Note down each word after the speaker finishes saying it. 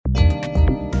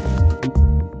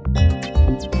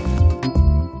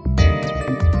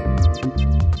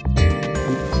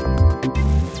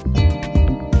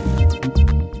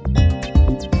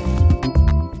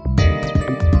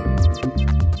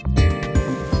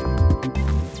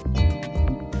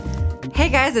Hey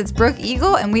guys, it's Brooke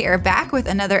Eagle, and we are back with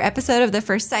another episode of the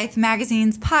Forsyth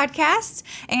Magazine's podcast.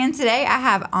 And today I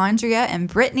have Andrea and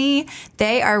Brittany.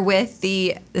 They are with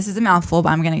this is a mouthful, but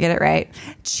I'm going to get it right,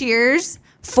 Cheers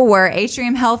for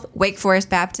Atrium Health Wake Forest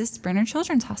Baptist Brenner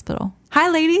Children's Hospital. Hi,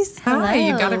 ladies. Hi,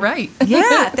 you got it right.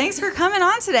 Yeah, thanks for coming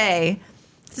on today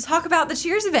to talk about the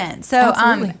Cheers event.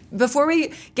 So before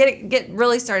we get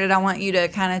really started, I want you to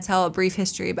kind of tell a brief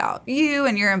history about you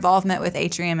and your involvement with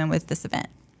Atrium and with this event.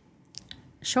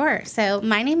 Sure. So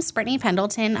my name's Brittany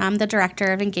Pendleton. I'm the Director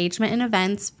of Engagement and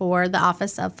Events for the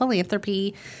Office of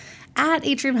Philanthropy at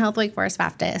Atrium Health Wake Forest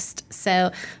Baptist.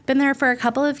 So been there for a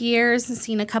couple of years and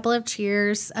seen a couple of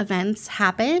Cheers events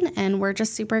happen, and we're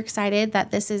just super excited that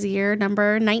this is year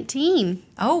number 19.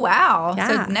 Oh, wow.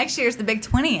 Yeah. So next year is the big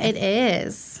 20th. It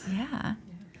is. Yeah.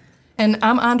 And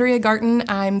I'm Andrea Garten.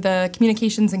 I'm the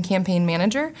Communications and Campaign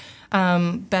Manager.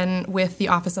 Been with the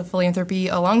Office of Philanthropy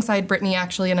alongside Brittany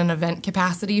actually in an event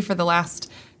capacity for the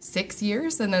last 6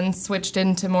 years, and then switched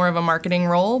into more of a marketing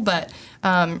role, but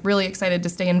really excited to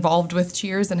stay involved with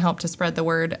Cheers and help to spread the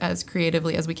word as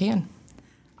creatively as we can.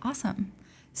 Awesome.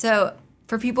 So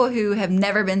for people who have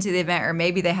never been to the event, or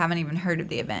maybe they haven't even heard of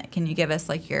the event, can you give us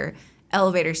like your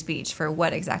elevator speech for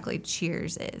what exactly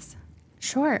Cheers is?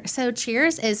 Sure. So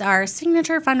Cheers is our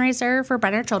signature fundraiser for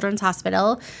Brenner Children's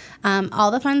Hospital.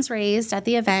 All the funds raised at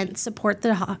the event support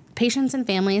the patients and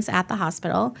families at the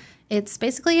hospital. It's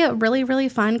basically a really, really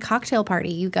fun cocktail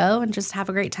party. You go and just have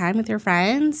a great time with your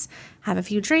friends, have a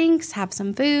few drinks, have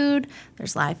some food.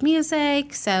 There's live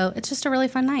music. So it's just a really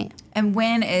fun night. And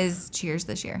when is Cheers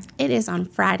this year? It is on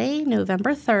Friday,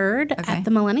 November 3rd at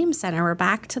the Millennium Center. We're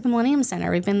back to the Millennium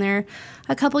Center. We've been there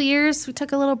a couple years. We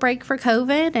took a little break for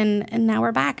COVID, and now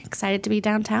we're back. Excited to be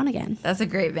downtown again. That's a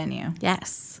great venue.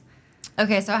 Yes.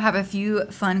 Okay, so I have a few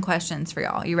fun questions for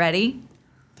y'all. You ready?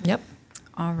 Yep.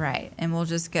 All right. And we'll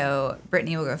just go,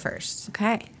 Brittany will go first.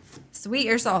 Okay. Sweet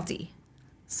or salty?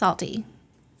 Salty.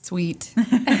 Sweet.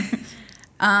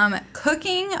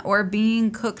 Cooking or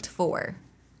being cooked for?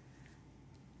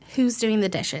 Who's doing the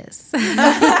dishes?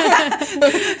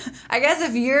 I guess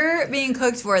if you're being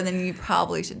cooked for, then you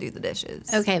probably should do the dishes.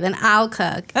 Okay, then I'll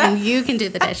cook, and you can do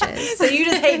the dishes. So you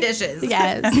just hate dishes.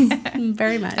 Yes,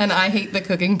 very much. And I hate the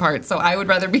cooking part, so I would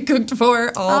rather be cooked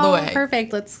for all the way.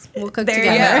 Perfect. We'll cook There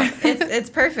together. you go. It's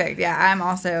perfect. Yeah,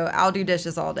 I'll do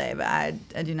dishes all day, but I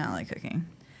do not like cooking.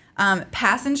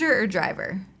 Passenger or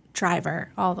driver?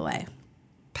 Driver, all the way.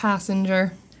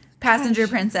 Passenger. Passenger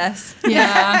princess.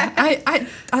 Yeah.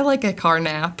 I like a car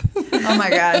nap. Oh my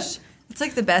gosh. It's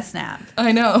like the best nap.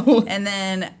 I know. And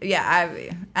then, I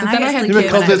had sleep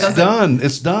kids. when Because I it's go. done.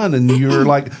 It's done. And you're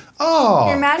like, oh,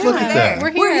 You're magically look at there. that.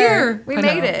 We're We're here. We I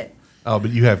made know. it. Oh,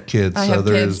 but you have kids. I so have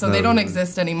there kids, is so no, they don't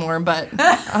exist anymore, but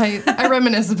I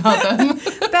reminisce about them.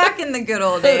 Back in the good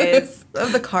old days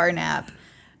of the car nap.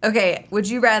 Okay, would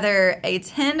you rather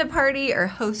attend a party or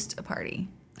host a party?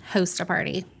 Host a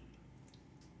party.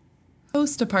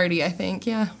 Host a party, I think,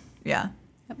 yeah. Yeah.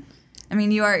 I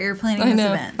mean, you're planning I this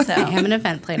know. event, so. I am an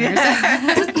event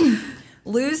planner.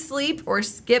 Lose sleep or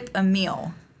skip a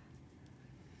meal?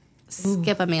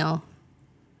 Skip a meal.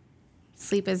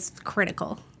 Sleep is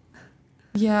critical.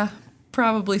 Yeah,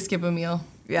 probably skip a meal.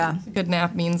 Yeah, A good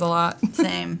nap means a lot.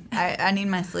 same. I need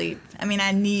my sleep. I mean,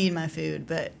 I need my food,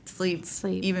 but sleep.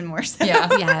 Even more so. Yeah.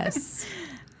 Yes.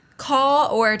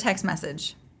 Call or text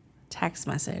message? Text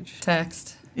message.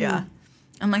 Text. Yeah.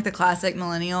 I'm like the classic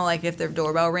millennial. Like, if their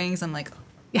doorbell rings, I'm like,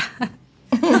 Yeah.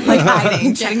 like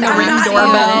hiding, checking the I'm ring not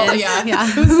doorbell. even- Yeah. Yeah.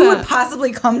 Who would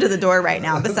possibly come to the door right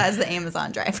now besides the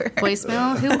Amazon driver?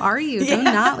 Voicemail. Who are you? Do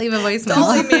not leave a voicemail.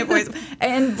 Don't leave me a voicemail.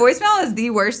 And voicemail is the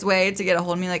worst way to get a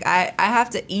hold of me. Like, I have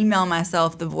to email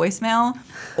myself the voicemail,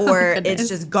 or goodness. it's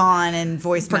just gone in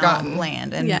voicemail Forgotten.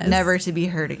 land and Yes. never to be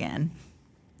heard again.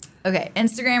 Okay,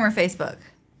 Instagram or Facebook?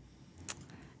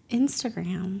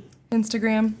 Instagram.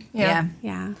 Instagram. Yeah.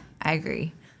 Yeah. I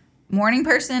agree. Morning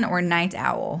person or night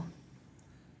owl?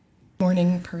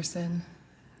 Morning person.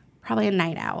 Probably a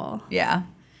night owl. Yeah.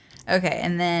 Okay,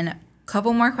 and then a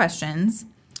couple more questions.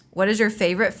 What is your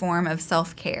favorite form of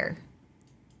self-care?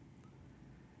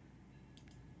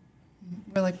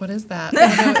 We're like, what is that?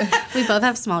 We both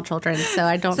have small children, so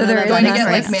I don't So know. there that is Going to that's get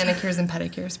difference. like right. manicures and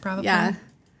pedicures, probably. Yeah.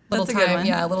 Little That's a good time. one.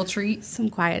 Yeah, a little treat. Some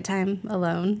quiet time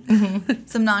alone.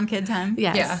 Some non-kid time?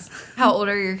 Yes. Yeah. How old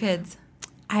are your kids?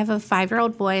 I have a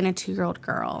 5-year-old boy and a 2-year-old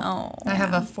girl. Oh. I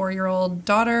have a 4-year-old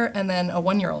daughter and then a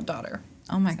 1-year-old daughter.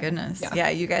 Oh my goodness. Yeah. Yeah,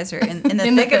 you guys are in the In the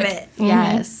thick of thick. it.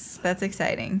 Yes. That's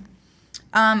exciting.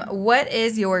 What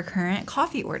is your current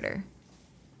coffee order?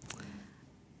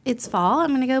 It's fall. I'm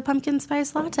going to go pumpkin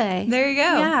spice latte. There you go.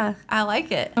 Yeah. I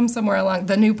like it. I'm somewhere along.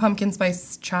 The new pumpkin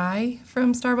spice chai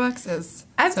from Starbucks is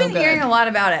I've so been good. hearing a lot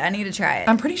about it. I need to try it.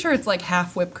 I'm pretty sure it's like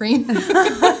half whipped cream,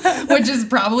 which is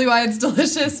probably why it's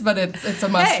delicious, but it's a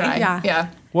must Hey, try. yeah.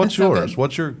 What's It's so yours? good.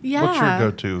 What's your Yeah.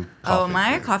 go-to Oh, coffee?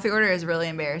 my coffee order is really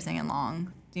embarrassing and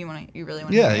long. You really want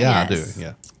to Yeah, hear it? yeah, Yes.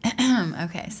 I do. Yeah.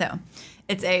 Okay, so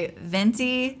it's a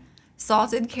venti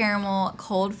salted caramel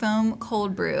cold foam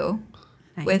cold brew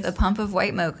with a pump of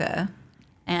white mocha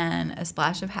and a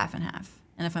splash of half and half.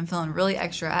 And if I'm feeling really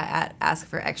extra, I ask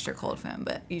for extra cold foam,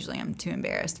 but usually I'm too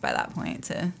embarrassed by that point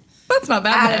to That's not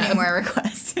that add bad. any more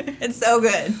requests. It's so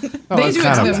good. Oh, They that's do it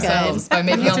kind to of themselves by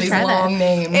making You all have to these try that. long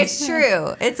names. It's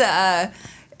true. It's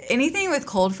anything with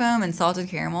cold foam and salted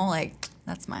caramel, like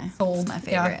that's my Sold, my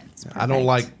yeah. favorite. I don't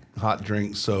like hot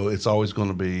drinks, so it's always going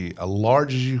to be a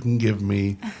large as you can give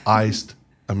me iced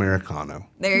Americano.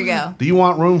 There you go. Do you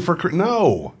want room for cream?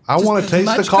 No. I want to as taste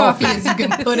the much coffee. as you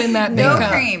can put in that No big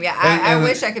cup. cream. Yeah, And- I and-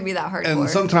 wish I could be that hardcore. And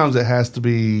sometimes it has to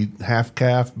be half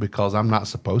calf because I'm not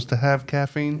supposed to have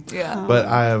caffeine. Yeah. But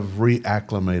I have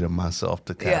reacclimated myself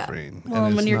to Yeah. caffeine. Well,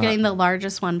 and when it's you're not- getting the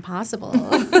largest one possible,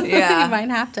 Yeah. you might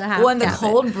have to have well, and the caffeine.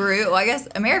 cold brew. Well, I guess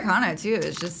Americano too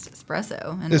is just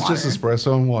espresso and It's water. just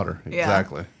espresso and water. Yeah.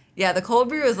 Exactly. Yeah, the cold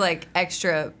brew is like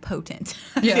extra potent.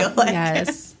 I Yeah. feel like.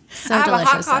 Yes. So I have delicious.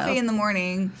 a hot coffee though. in the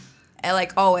morning,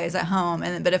 like always at home,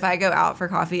 but if I go out for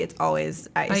coffee, it's always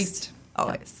iced. Iced.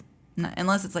 Always,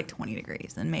 unless it's like 20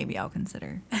 degrees, then maybe I'll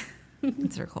consider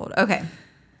cold. Okay,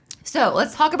 so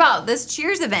let's talk about this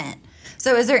Cheers event.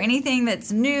 So, is there anything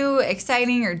that's new,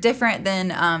 exciting, or different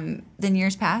than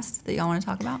years past that y'all want to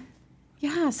talk about?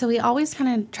 Yeah, so we always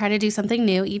kind of try to do something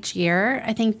new each year.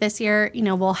 I think this year,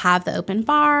 we'll have the open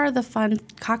bar, the fun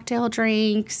cocktail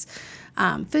drinks,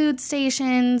 food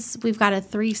stations. We've got a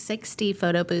 360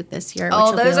 photo booth this year.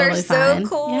 Oh, which will those be are really so fun.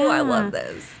 cool! Yeah. I love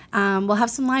those. We'll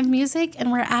have some live music,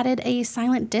 and we're added a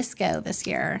silent disco this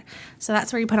year. So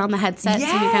that's where you put on the headsets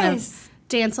and you kind of Yes.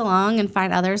 dance along and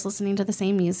find others listening to the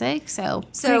same music. So pretty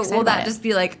So excited will about that it. just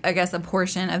be like, I guess, a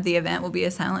portion of the event will be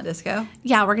a silent disco?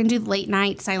 Yeah, we're going to do late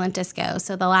night silent disco.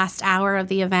 So the last hour of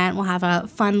the event, we'll have a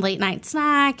fun late night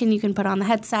snack, and you can put on the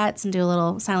headsets and do a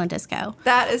little silent disco.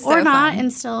 That is so or not, fun.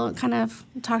 and still kind of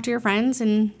talk to your friends.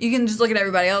 And You can just look at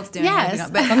everybody else doing Yes.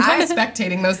 it. But Sometimes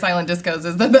spectating those silent discos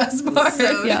is the best part.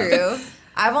 so Yeah. true.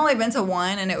 I've only been to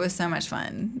one, and it was so much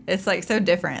fun. It's like so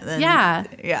different than Yeah.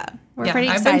 yeah. we're pretty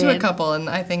I've excited. been to a couple, and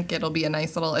I think it'll be a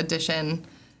nice little addition.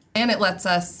 And it lets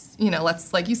us,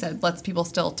 like you said, lets people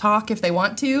still talk if they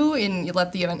want to, and you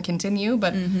let the event continue,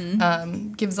 but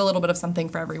gives a little bit of something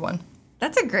for everyone.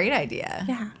 That's a great idea.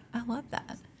 Yeah. I love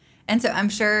that. And so I'm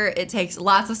sure it takes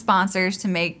lots of sponsors to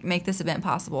make this event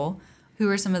possible. Who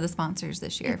are some of the sponsors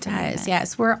this year? It does,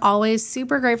 yes. We're always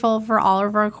super grateful for all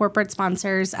of our corporate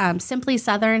sponsors. Simply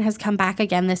Southern has come back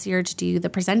again this year to do the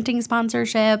presenting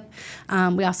sponsorship.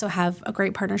 We also have a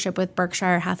great partnership with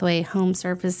Berkshire Hathaway Home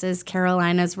Services,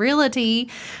 Carolina's Realty,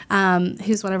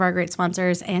 who's one of our great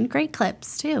sponsors, and Great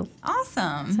Clips, too.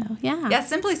 Awesome. So, yeah. Yeah,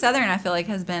 Simply Southern, I feel like,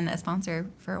 has been a sponsor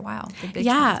for a while. The big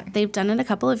Yeah, sponsor. they've done it a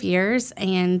couple of years,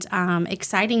 and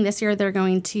exciting this year, they're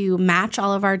going to match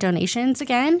all of our donations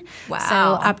again. Wow. So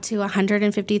up to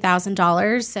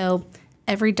 $150,000. So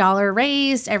every dollar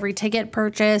raised, every ticket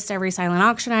purchased, every silent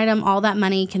auction item, all that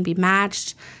money can be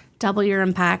matched. Double your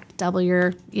impact, double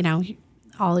your,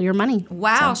 all your money.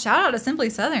 Wow, shout out to Simply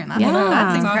Southern. That's, Yeah. that's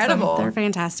That's awesome. incredible. They're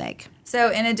fantastic. So,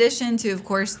 in addition to, of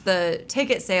course, the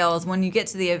ticket sales, when you get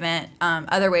to the event,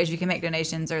 other ways you can make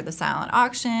donations are the silent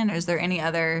auction. Or is there any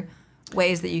other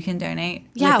ways that you can donate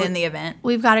within the event?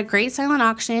 We've got a great silent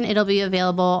auction. It'll be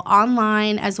available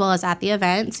online as well as at the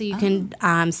event. So you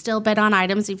can still bid on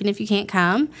items even if you can't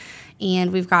come.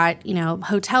 And we've got,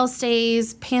 hotel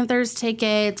stays, Panthers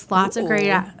tickets, lots of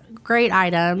great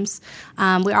items.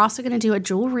 We're also going to do a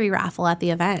jewelry raffle at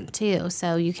the event too.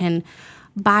 So you can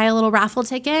buy a little raffle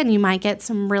ticket and you might get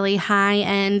some really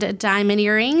high-end diamond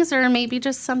earrings or maybe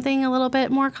just something a little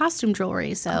bit more costume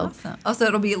jewelry. So Awesome. Also,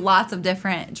 it'll be lots of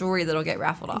different jewelry that'll get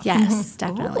raffled off. yes,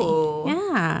 definitely. Ooh.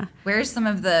 Yeah. Where's some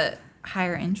of the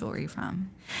higher end jewelry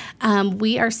from?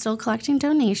 We are still collecting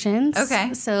donations.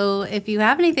 Okay. So if you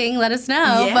have anything, let us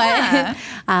know. Yeah.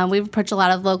 But we've approached a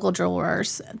lot of local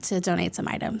jewelers to donate some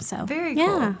items. So Very yeah.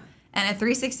 cool. And a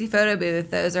 360 photo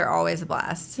booth, those are always a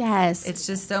blast. Yes. It's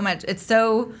just so much, it's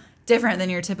so different than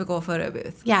your typical photo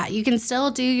booth. Yeah, you can still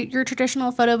do your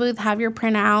traditional photo booth, have your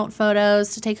printout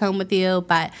photos to take home with you,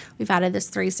 but we've added this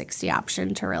 360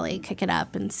 option to really kick it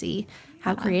up and see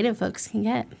how creative folks can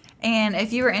get. And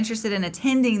if you were interested in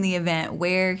attending the event,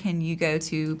 where can you go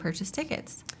to purchase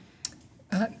tickets?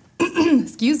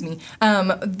 excuse me.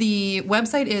 The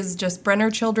website is just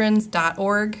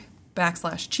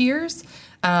brennerchildrens.org/cheers.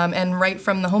 And right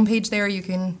from the homepage there, you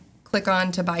can click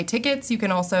on to buy tickets. You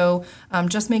can also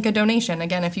just make a donation.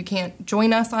 Again, if you can't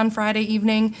join us on Friday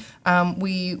evening,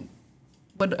 we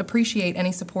would appreciate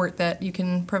any support that you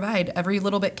can provide. Every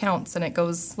little bit counts, and it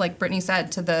goes, like Brittany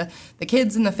said, to the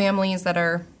kids and the families that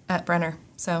are at Brenner.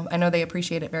 So I know they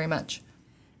appreciate it very much.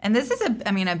 And this is a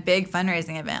big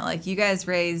fundraising event. Like, you guys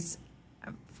raised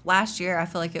last year, I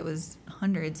feel like it was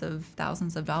hundreds of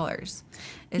thousands of dollars.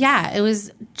 It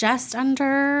was just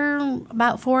under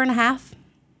about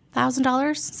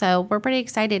 $4,500. So we're pretty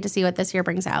excited to see what this year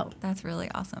brings out. That's really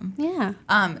awesome. Yeah.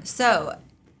 So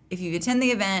if you attend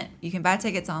the event, you can buy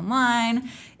tickets online.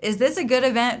 Is this a good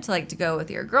event to go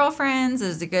with your girlfriends?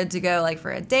 Is it good to go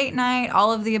for a date night?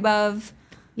 All of the above?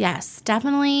 Yes,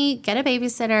 definitely get a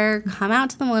babysitter, come out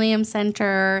to the Millennium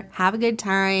Center, have a good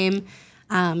time,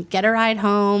 get a ride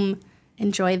home,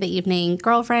 enjoy the evening.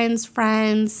 Girlfriends,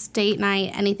 friends, date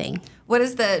night, anything. What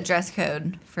is the dress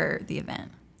code for the event?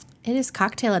 It is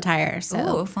cocktail attire,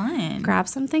 so fun. grab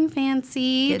something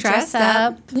fancy, Get dress dressed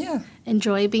up. Yeah.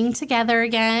 Enjoy being together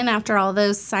again after all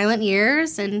those silent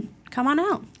years, and come on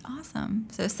out. Awesome.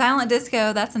 So silent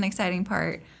disco, that's an exciting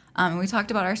part. We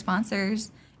talked about our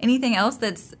sponsors. Anything else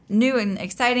that's new and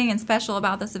exciting and special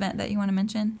about this event that you want to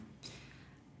mention?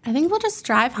 I think we'll just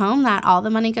drive home that all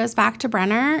the money goes back to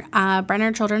Brenner.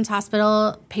 Brenner Children's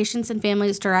Hospital, patients and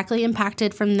families directly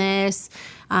impacted from this.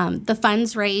 The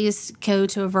funds raised go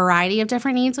to a variety of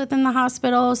different needs within the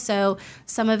hospital. So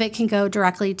some of it can go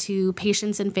directly to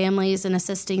patients and families and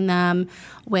assisting them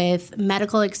with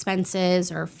medical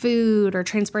expenses or food or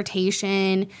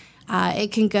transportation.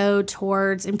 It can go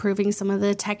towards improving some of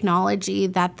the technology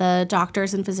that the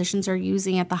doctors and physicians are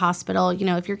using at the hospital. You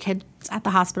know, if your kid's at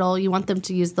the hospital, you want them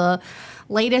to use the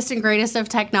latest and greatest of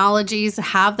technologies,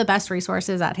 have the best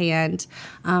resources at hand.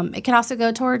 It can also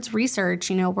go towards research.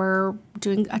 You know, we're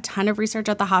doing a ton of research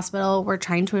at the hospital. We're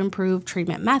trying to improve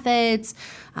treatment methods,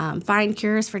 find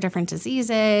cures for different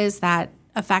diseases that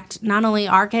affect not only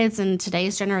our kids in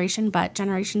today's generation, but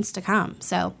generations to come.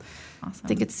 So awesome. I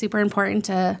think it's super important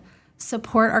to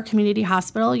support our community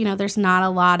hospital. You know, there's not a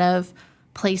lot of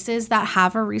places that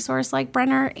have a resource like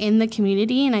Brenner in the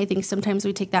community, and I think sometimes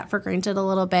we take that for granted a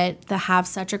little bit, to have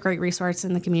such a great resource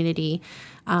in the community.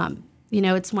 You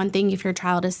know, it's one thing if your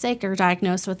child is sick or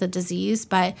diagnosed with a disease,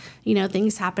 but, you know,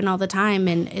 things happen all the time,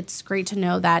 and it's great to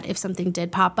know that if something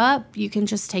did pop up, you can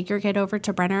just take your kid over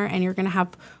to Brenner and you're going to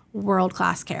have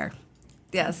world-class care.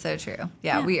 Yeah, so true.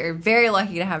 Yeah, we are very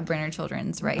lucky to have Brenner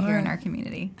Children's right here in our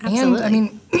community. Absolutely.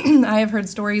 And, I mean, I have heard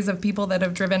stories of people that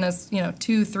have driven us,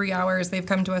 2-3 hours. They've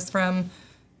come to us from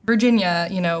Virginia,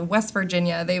 West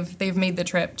Virginia. They've made the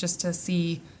trip just to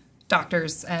see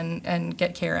doctors and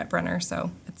get care at Brenner.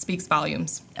 So it speaks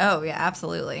volumes. Oh, yeah,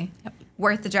 absolutely. Yep.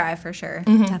 Worth the drive for sure.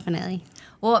 Mm-hmm. Definitely.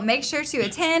 Well, make sure to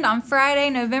attend on Friday,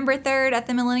 November 3rd at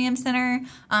the Millennium Center.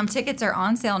 Tickets are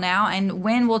on sale now. And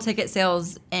when will ticket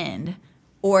sales end?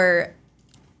 Or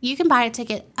you can buy a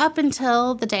ticket up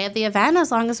until the day of the event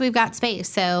as long as we've got space.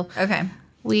 So okay,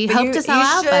 we hope to sell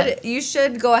out. But you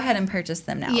should go ahead and purchase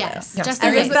them now. Yes, yes. Just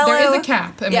There is a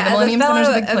cap. I mean, the Millennium Center's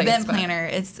a big place. Event planner,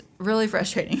 it's really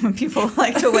frustrating when people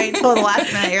like to wait till the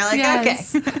last minute. You're like,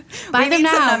 yes. Okay, buy them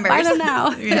now. Buy them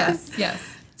now. Yes, yes.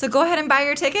 So go ahead and buy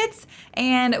your tickets.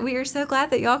 And we are so glad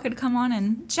that y'all could come on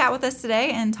and chat with us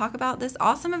today and talk about this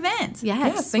awesome event.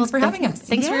 Yes. Thanks for having us.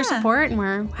 Thanks for your support, and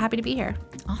we're happy to be here.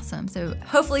 Awesome. So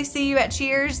hopefully see you at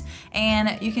Cheers,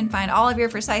 and you can find all of your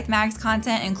Forsyth Mags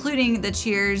content, including the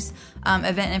Cheers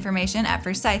event information at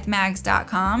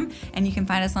forsythmags.com. And you can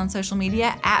find us on social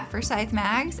media at Forsyth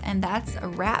Mags. And that's a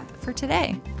wrap for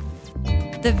today.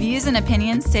 The views and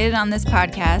opinions stated on this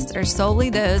podcast are solely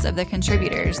those of the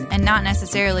contributors and not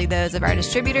necessarily those of our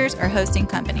distributors or hosting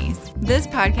companies. This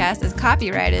podcast is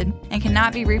copyrighted and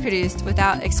cannot be reproduced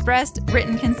without expressed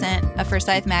written consent of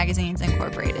Forsyth Magazines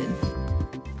Incorporated.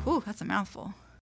 Whew, that's a mouthful.